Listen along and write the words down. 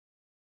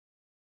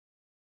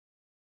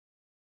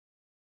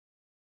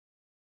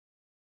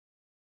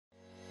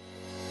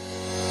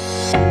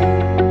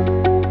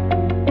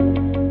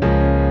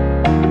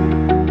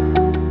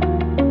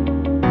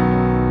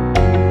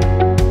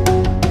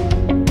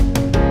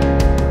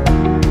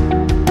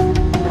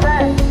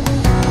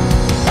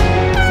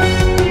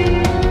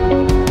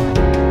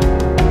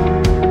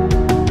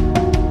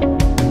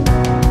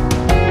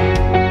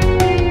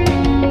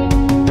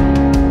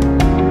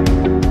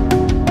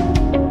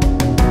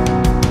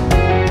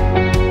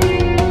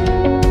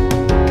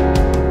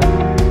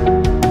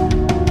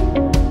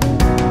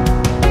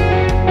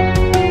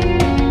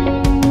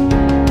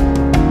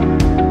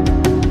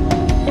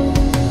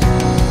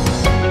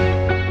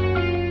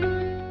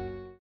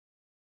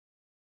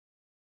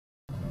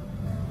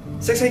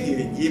嗇色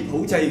園以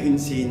普濟勸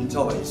善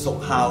作為屬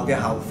校嘅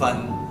校訓，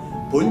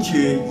本處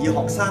以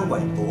學生為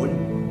本、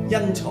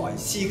因材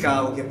施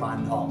教嘅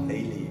辦學理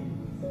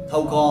念，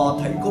透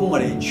過提供我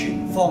哋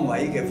全方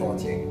位嘅課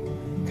程，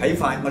啟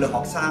發我哋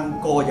學生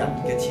個人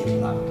嘅潛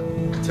能。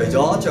除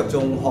咗着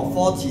重學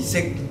科知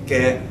識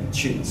嘅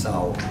傳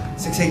授，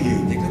嗇色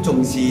園亦都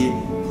重視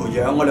培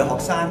養我哋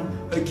學生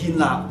去建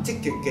立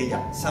積極嘅人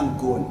生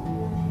觀，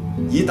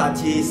以達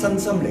至身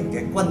心靈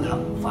嘅均衡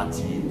發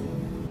展。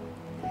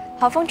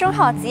何豐中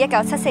學自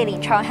1974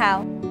年創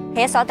校，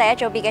係一所第一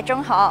組別嘅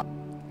中學，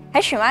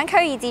喺荃灣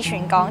區以至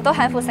全港都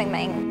享負盛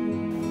名，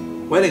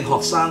為令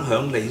學生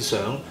喺理想、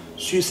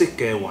舒適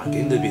嘅環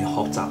境裏邊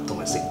學習同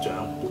埋成長。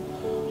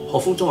何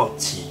豐中學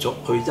持續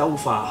去優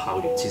化校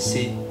園設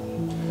施。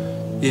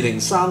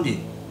2003年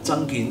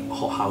增建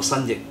學校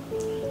新翼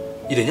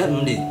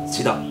，2015年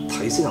設立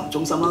體適能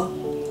中心啦，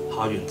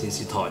校園電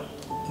視台、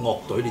樂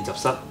隊練習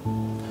室。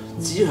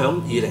只響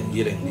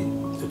2020年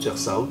就着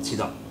手設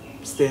立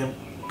STEM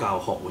教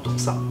學活動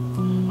室。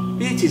呢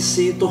啲設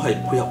施都係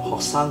配合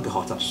學生嘅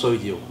學習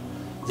需要，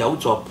有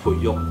助培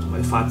育同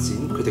埋發展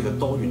佢哋嘅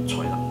多元才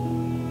能。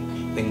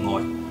另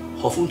外，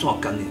何豐中學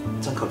近年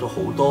增購咗好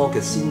多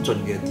嘅先進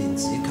嘅電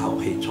子教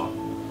學器材，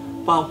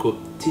包括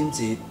添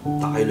置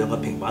大量嘅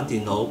平板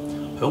電腦，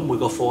響每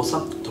個課室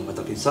同埋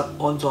特別室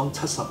安裝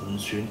75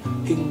吋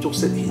輕觸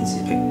式顯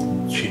示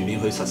屏，全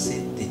面去實施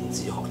電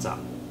子學習。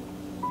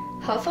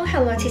何豐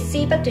校內設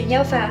施不斷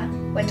優化，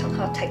為同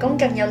學提供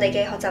更有利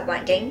嘅學習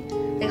環境，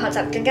令學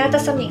習更加得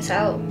心應手。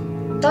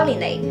多年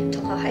嚟，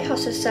同學喺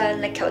學術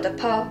上力求突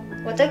破，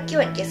獲得驕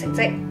人嘅成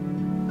績。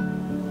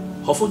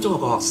何豐中學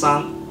嘅學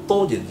生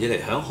多年以嚟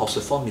喺學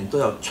術方面都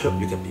有卓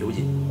越嘅表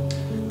現。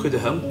佢哋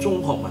喺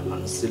中學文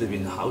憑試裏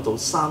邊考到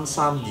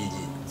3322，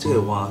即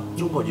係話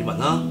中國語文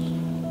啦、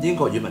英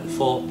國語文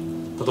科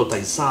達到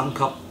第3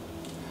級，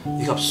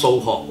以及數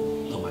學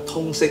同埋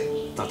通識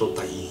達到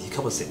第2級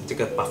嘅成績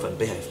嘅百分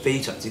比係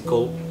非常之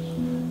高。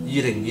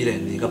2020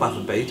年嘅百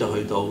分比就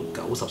去到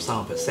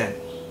93%。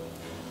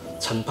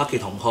陳柏琪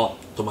同學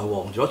同埋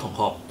黃祖同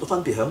學都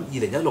分別喺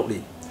2016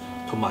年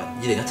同埋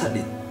2017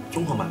年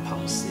中學文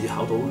憑試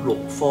考到6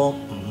科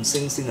5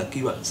星星嘅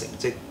驕人成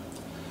績。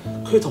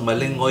佢同埋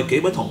另外幾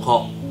位同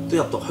學都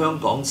入讀香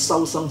港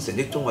收生成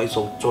績中位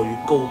數最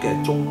高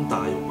嘅中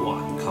大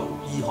環球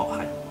醫學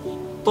系。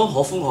當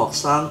何豐嘅學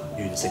生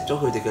完成咗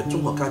佢哋嘅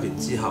中學階段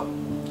之後，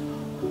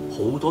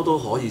好多都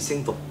可以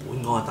升讀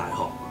本港嘅大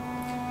學。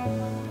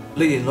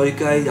歷年累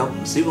計有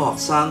唔少個學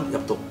生入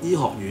讀醫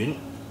學院、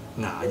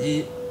牙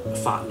醫、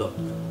法律、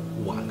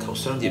環球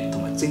商業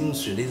同埋精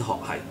算呢啲學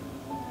系。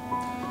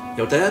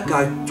由第一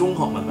屆中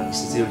學文憑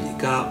試至到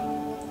而家，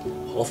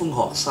何豐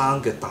學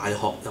生嘅大學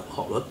入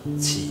學率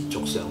持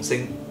續上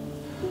升。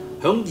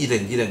響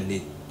2020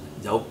年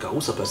有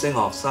90%嘅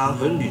學生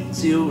響聯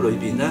招裏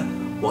邊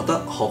獲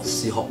得學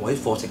士學位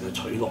課程嘅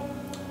取錄，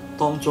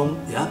當中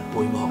有一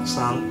半嘅學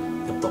生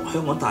入讀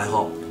香港大學、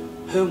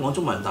香港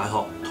中文大學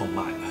同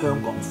埋香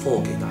港科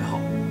技大學。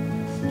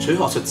除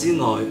學術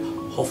之外，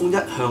何豐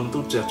一向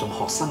都着重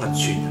學生嘅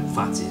全人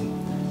發展，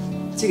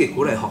積極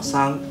鼓勵學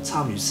生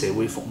參與社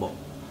會服務，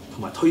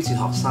同埋推薦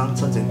學生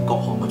申請各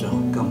項嘅獎學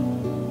金。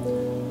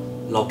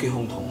劉記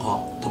雄同學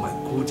同埋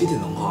顧子田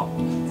同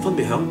學分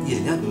別喺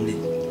2015年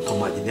同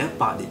埋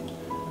2018年，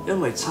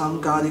因為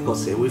參加呢個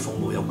社會服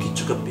務有傑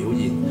出嘅表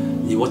現，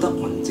而獲得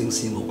民政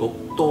事務局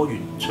多元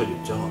卓越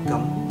獎學金，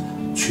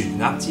全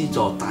額資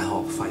助大學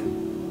費。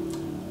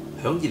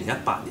喺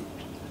2018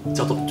年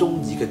就讀中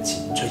二嘅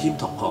錢翠謙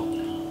同學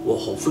獲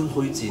何豐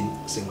推薦，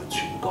成為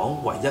全港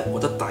唯一獲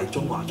得大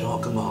中華獎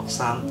學金嘅學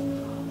生，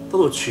得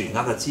到全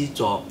額嘅資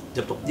助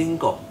入讀英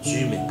國著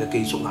名嘅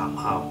寄宿男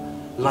校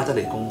拉德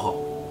利公學。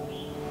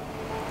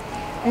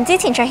唔知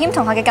錢翠謙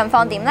同學嘅近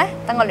況點呢？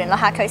等我聯絡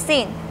下佢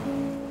先。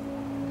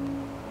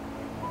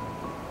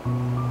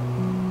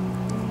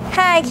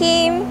Hi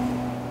Kim.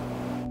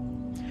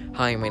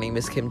 Hi, my name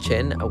is Kim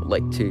Chin. I would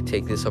like to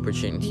take this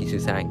opportunity to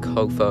thank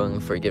Fung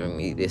for giving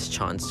me this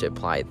chance to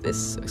apply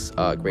this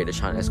Greater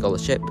China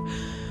Scholarship.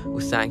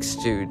 Thanks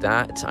to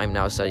that, I'm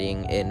now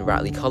studying in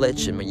Ratley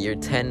College in my year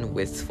 10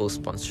 with full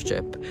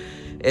sponsorship.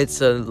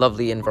 It's a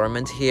lovely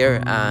environment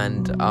here,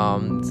 and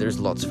there's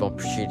lots of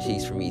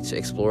opportunities for me to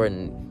explore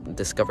and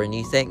discover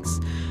new things,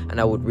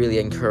 and I would really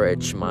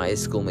encourage my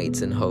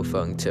schoolmates in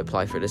Fung to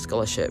apply for this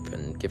scholarship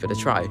and give it a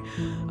try.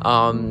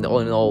 All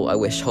in all, I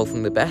wish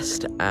Fung the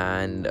best,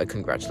 and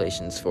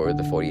congratulations for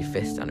the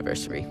 45th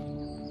anniversary.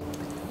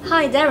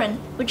 Hi Darren,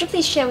 would you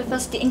please share with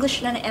us the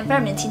English learning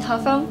environment in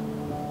Fung?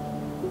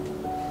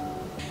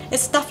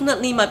 It's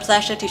definitely my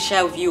pleasure to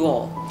share with you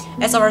all.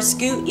 As our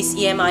school is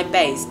EMI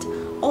based,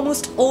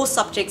 almost all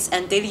subjects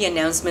and daily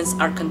announcements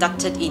are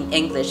conducted in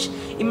English,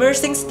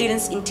 immersing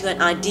students into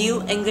an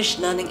ideal English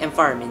learning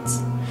environment.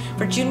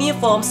 For junior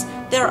forms,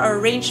 there are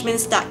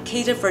arrangements that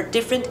cater for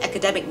different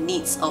academic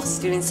needs of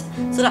students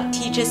so that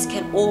teachers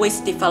can always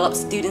develop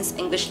students'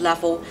 English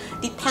level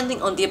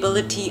depending on the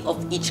ability of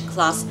each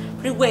class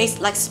through ways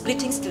like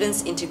splitting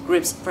students into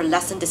groups for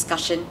lesson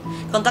discussion,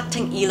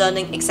 conducting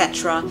e-learning,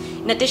 etc.,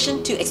 in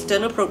addition to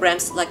external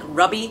programs like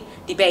rugby,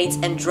 debates,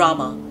 and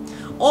drama.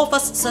 All of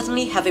us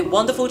certainly have a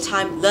wonderful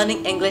time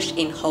learning English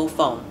in Hong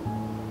Kong.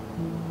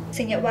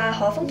 成日話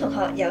何峰同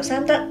學有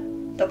三得：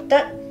讀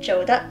得、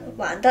做得、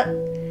玩得。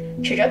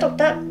除咗讀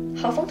得，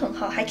何峰同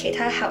學喺其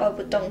他校外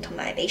活動同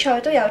埋比賽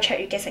都有卓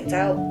越嘅成就。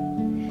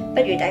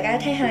不如大家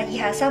聽下以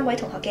下3位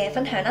同學嘅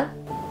分享啦。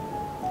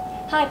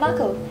Hi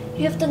Marco,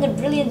 you have done a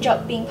brilliant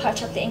job being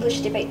part of the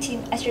English debate team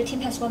as your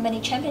team has won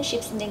many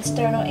championships in the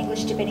external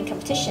English debating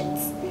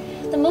competitions.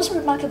 The most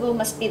remarkable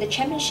must be the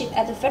championship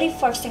at the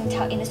 34th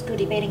Singtao Inter-School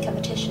Debating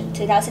Competition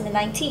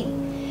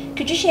 2019.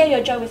 Could you share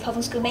your joy with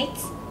Hong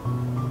schoolmates?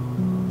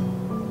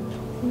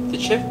 The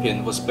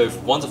champion was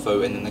both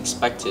wonderful and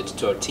unexpected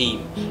to our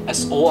team,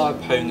 as all our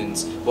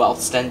opponents were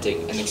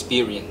outstanding and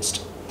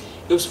experienced.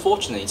 It was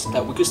fortunate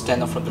that we could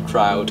stand up from the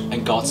crowd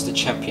and got the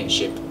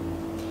championship.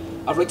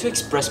 I'd like to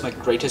express my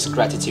greatest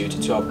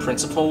gratitude to our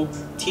principal,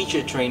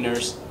 teacher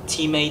trainers,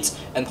 teammates,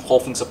 and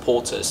Hong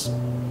supporters.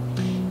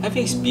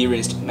 Having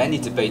experienced many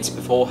debates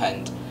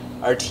beforehand,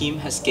 our team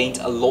has gained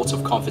a lot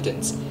of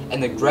confidence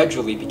and I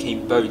gradually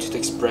became bold to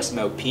express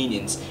my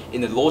opinions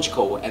in a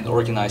logical and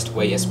organized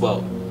way as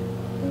well.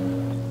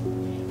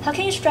 How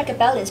can you strike a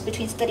balance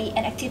between study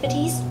and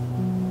activities?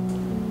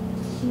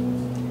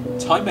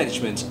 Time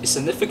management is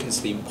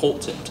significantly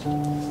important.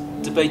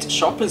 Debate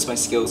sharpens my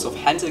skills of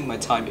handling my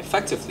time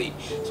effectively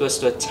so as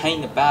to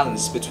attain a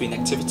balance between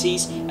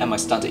activities and my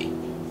study.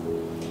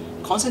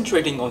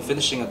 Concentrating on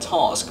finishing a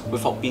task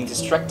without being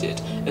distracted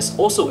is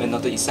also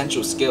another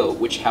essential skill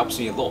which helps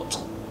me a lot.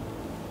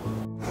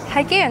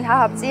 喺機緣巧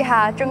合之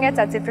下，中一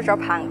就接觸咗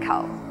棒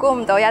球，估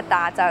唔到一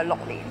打就係6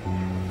年。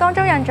當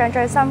中印象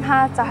最深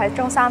刻就係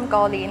中3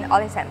嗰年，我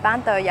哋成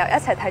班隊友一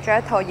齊睇咗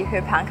一套熱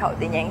血棒球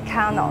電影《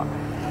卡諾》，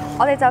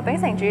我哋就秉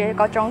承住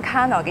嗰種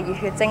卡諾嘅熱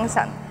血精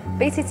神，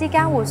彼此之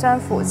間互相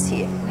扶持，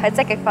喺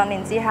積極訓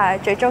練之下，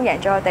最終贏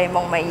咗我哋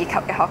夢寐以求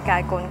嘅學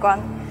界冠軍。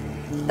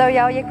隊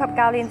友以及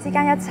教練之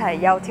間一齊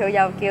又跳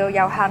又叫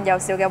又喊又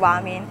笑嘅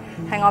畫面，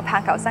係我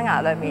棒球生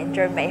涯裏面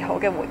最美好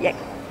嘅回憶。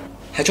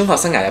喺中學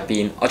生涯入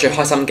邊，我最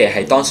開心嘅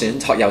係當選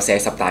學友社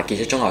10大傑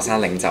出中學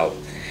生領袖。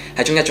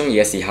喺中1、中2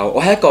嘅時候，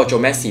我係一個做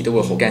咩事都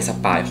會好驚失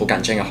敗、好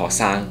緊張嘅學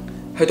生。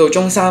去到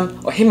中3，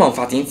我希望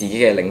發展自己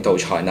嘅領導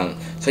才能，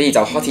所以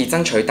就開始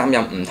爭取擔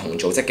任唔同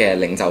組織嘅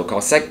領袖角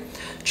色。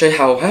最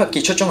後喺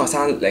傑出中學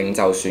生領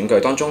袖選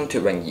舉當中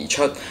脫穎而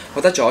出，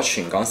獲得咗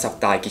全港10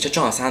大傑出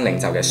中學生領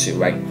袖嘅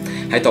殊榮。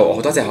喺度我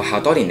好多謝學校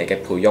多年嚟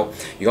嘅培育，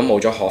如果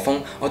冇咗何峰，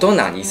我都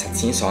難以實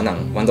踐所能，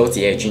揾到自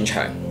己嘅專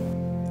長。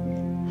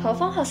何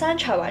峰學生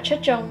才華出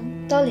眾，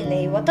多年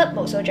嚟獲得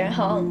無數獎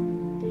項。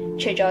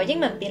除咗英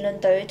文辯論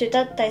隊奪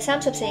得第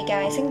34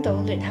屆星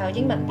島聯校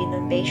英文辯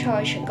論比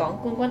賽全港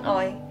冠軍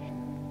外，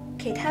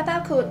其他包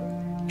括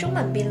中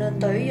文辯論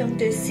隊勇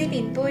奪思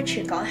辨杯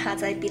全港夏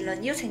季辯論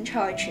邀請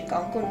賽全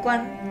港冠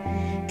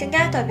軍，更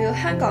加代表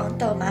香港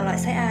到馬來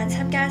西亞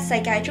參加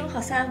世界中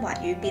學生華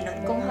語辯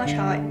論公開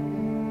賽。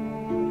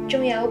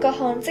仲有各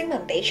項徵文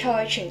比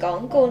賽全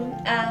港冠、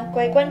亞、季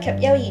軍及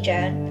優異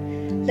獎，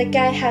歷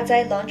屆夏季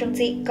朗誦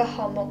節各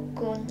項目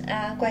冠、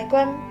亞、季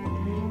軍。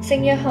聖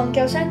約翰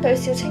救傷隊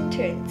小青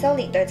團周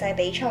年隊際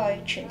比賽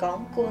全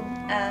港冠、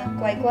亞、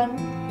季軍，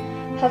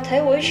學體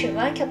會荃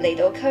灣及離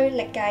島區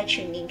歷屆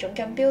全年總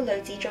錦標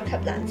女子組及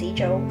男子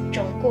組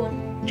總冠、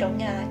總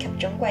亞及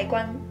總季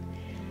軍，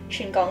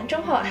全港中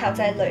學校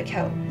際壘球、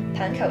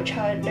棒球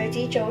賽女子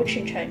組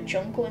全場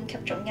總冠及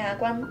總亞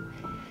軍，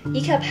以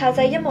及校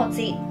際音樂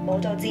節、舞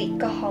蹈節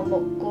各項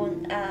目冠、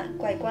亞、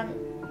季軍。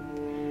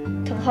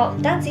同學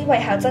唔單止為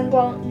校爭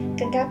光，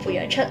更加培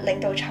養出領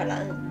導才能。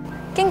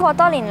經過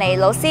多年嚟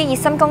老師熱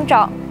心工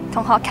作，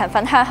同學勤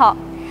奮向學，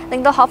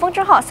令到何峰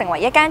中學成為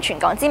一間全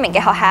港知名嘅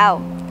學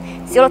校。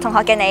小六同學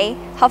嘅你，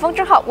何峰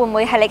中學會唔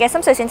會係你嘅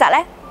心水選擇呢？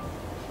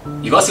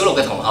如果小六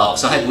嘅同學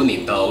想喺本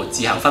年度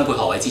自行分配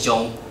學位之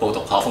中報讀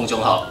何峰中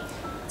學，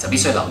就必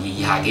須留意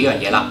以下幾樣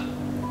嘢啦。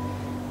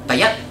第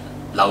一，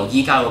留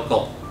意教育局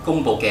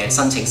公佈嘅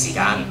申請時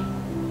間。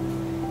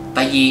第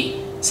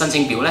二，申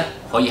請表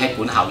可以喺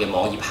本校嘅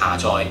網頁下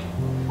載，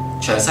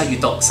詳細閱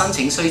讀申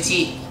請須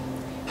知。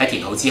喺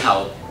填好之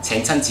後，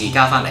請親自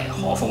交返嚟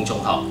何峰中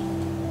學。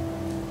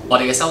我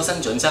哋嘅收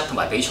生準則同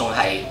埋比重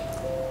係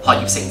學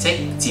業成績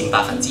佔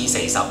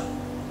40%，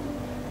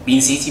面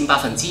試佔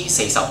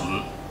45%，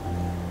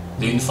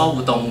聯課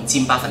活動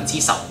佔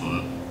15%。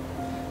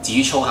至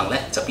於操行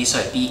就必須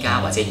係 B+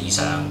 或者以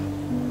上。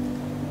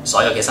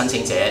所有嘅申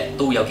請者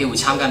都會有機會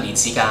參加面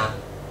試㗎。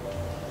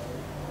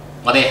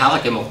我哋考核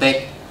嘅目的，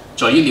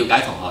在於了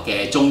解同學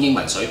嘅中英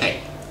文水平、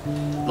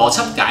邏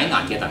輯解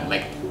難嘅能力。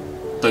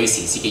對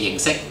時事嘅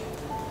認識，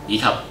以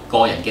及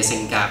個人嘅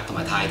性格同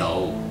埋態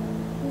度，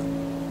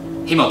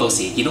希望到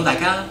時見到大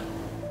家。